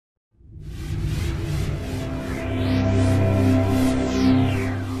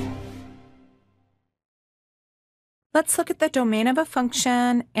Let's look at the domain of a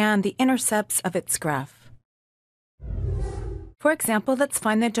function and the intercepts of its graph. For example, let's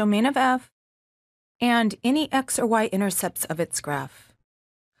find the domain of f and any x or y intercepts of its graph.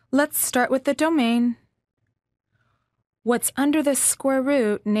 Let's start with the domain. What's under the square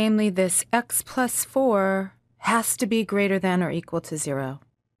root, namely this x plus 4, has to be greater than or equal to 0.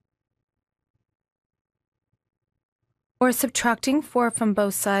 Or subtracting 4 from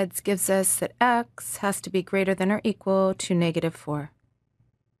both sides gives us that x has to be greater than or equal to negative 4,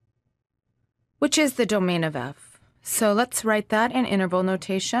 which is the domain of f. So let's write that in interval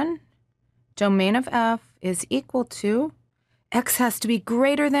notation. Domain of f is equal to x has to be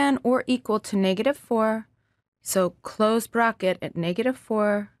greater than or equal to negative 4, so close bracket at negative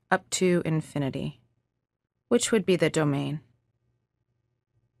 4 up to infinity, which would be the domain.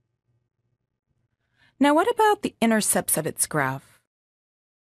 Now what about the intercepts of its graph?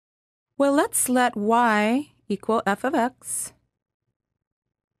 Well, let's let y equal f of x.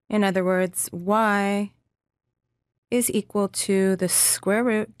 In other words, y is equal to the square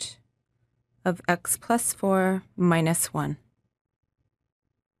root of x plus 4 minus 1.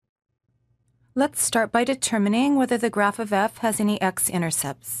 Let's start by determining whether the graph of f has any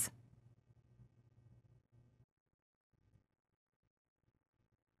x-intercepts.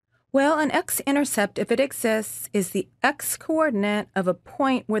 Well, an x-intercept, if it exists, is the x-coordinate of a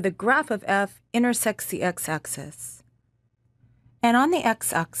point where the graph of f intersects the x-axis. And on the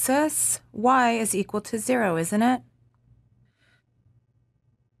x-axis, y is equal to 0, isn't it?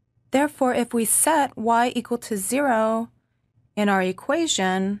 Therefore, if we set y equal to 0 in our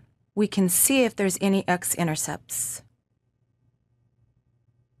equation, we can see if there's any x-intercepts.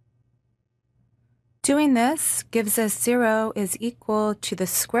 Doing this gives us 0 is equal to the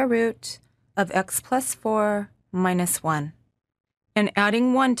square root of x plus 4 minus 1. And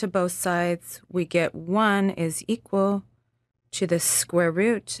adding 1 to both sides, we get 1 is equal to the square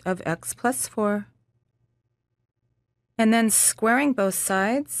root of x plus 4. And then squaring both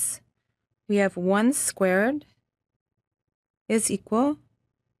sides, we have 1 squared is equal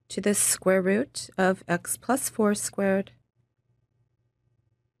to the square root of x plus 4 squared.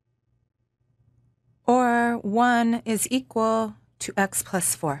 Or 1 is equal to x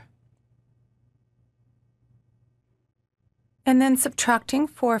plus 4. And then subtracting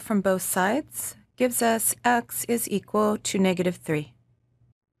 4 from both sides gives us x is equal to negative 3.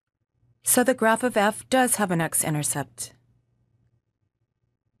 So the graph of f does have an x-intercept.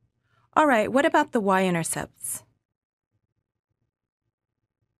 All right, what about the y-intercepts?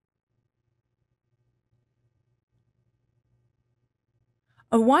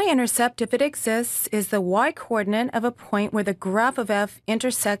 A y-intercept, if it exists, is the y-coordinate of a point where the graph of f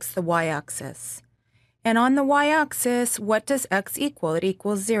intersects the y-axis. And on the y-axis, what does x equal? It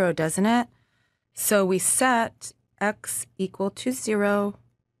equals 0, doesn't it? So we set x equal to 0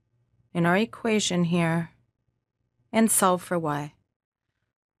 in our equation here and solve for y.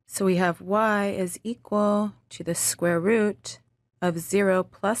 So we have y is equal to the square root of 0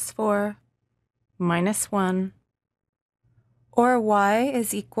 plus 4 minus 1. Or y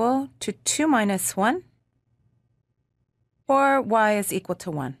is equal to 2 minus 1, or y is equal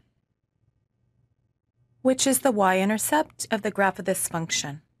to 1, which is the y-intercept of the graph of this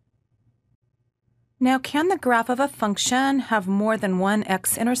function. Now, can the graph of a function have more than one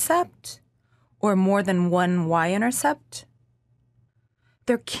x-intercept, or more than one y-intercept?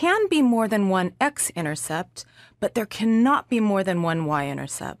 There can be more than one x-intercept, but there cannot be more than one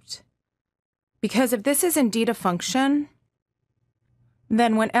y-intercept. Because if this is indeed a function,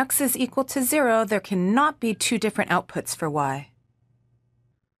 then when x is equal to 0, there cannot be two different outputs for y.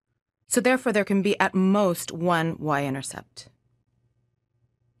 So therefore, there can be at most one y-intercept.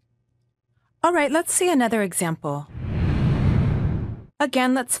 All right, let's see another example.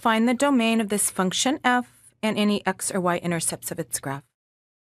 Again, let's find the domain of this function f and any x or y intercepts of its graph.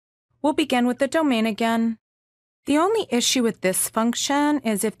 We'll begin with the domain again. The only issue with this function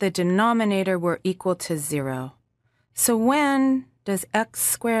is if the denominator were equal to 0. So when does x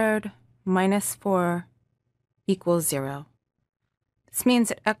squared minus 4 equal 0? This means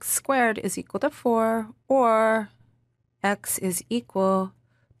that x squared is equal to 4, or x is equal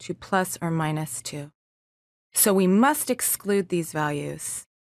to plus or minus 2. So we must exclude these values.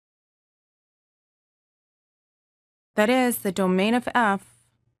 That is, the domain of f,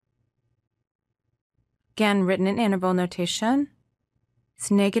 again written in interval notation,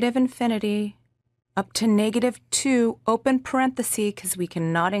 is negative infinity up to negative 2, open parenthesis, because we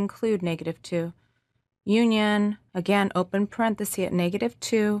cannot include negative 2, union, again, open parenthesis at negative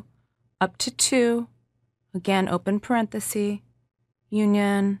 2, up to 2, again, open parenthesis,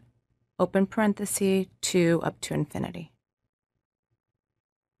 union, open parenthesis, 2 up to infinity.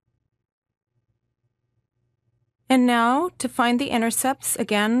 And now, to find the intercepts,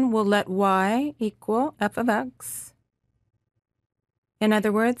 again, we'll let y equal f of x. In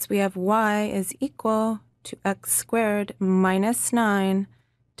other words, we have y is equal to x squared minus 9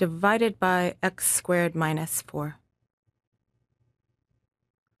 divided by x squared minus 4.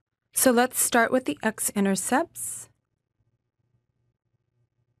 So let's start with the x-intercepts,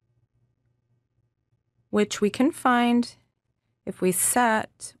 which we can find if we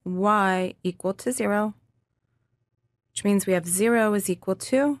set y equal to 0, which means we have 0 is equal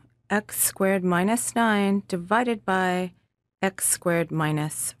to x squared minus 9 divided by x squared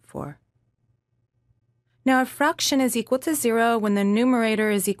minus 4. Now, a fraction is equal to 0 when the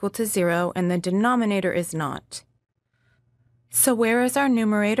numerator is equal to 0 and the denominator is not. So where is our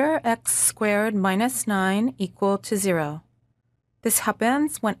numerator? X squared minus 9 equal to 0. This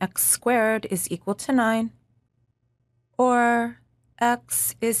happens when x squared is equal to 9, or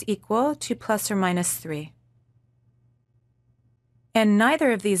x is equal to plus or minus 3. And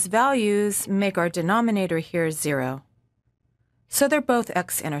neither of these values make our denominator here 0. So they're both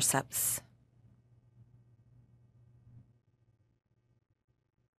x-intercepts.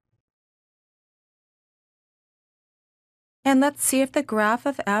 And let's see if the graph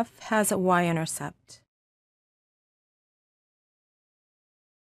of f has a y-intercept.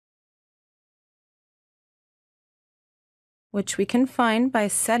 Which we can find by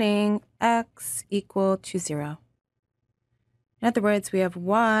setting x equal to 0. In other words, we have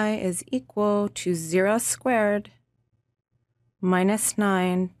y is equal to 0 squared minus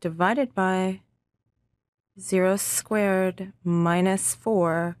 9 divided by 0 squared minus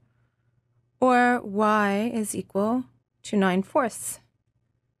 4, or y is equal to 9/4.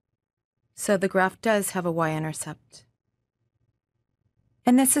 So the graph does have a y-intercept.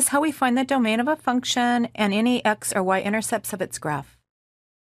 And this is how we find the domain of a function and any x or y-intercepts of its graph.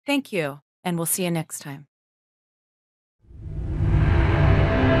 Thank you, and we'll see you next time.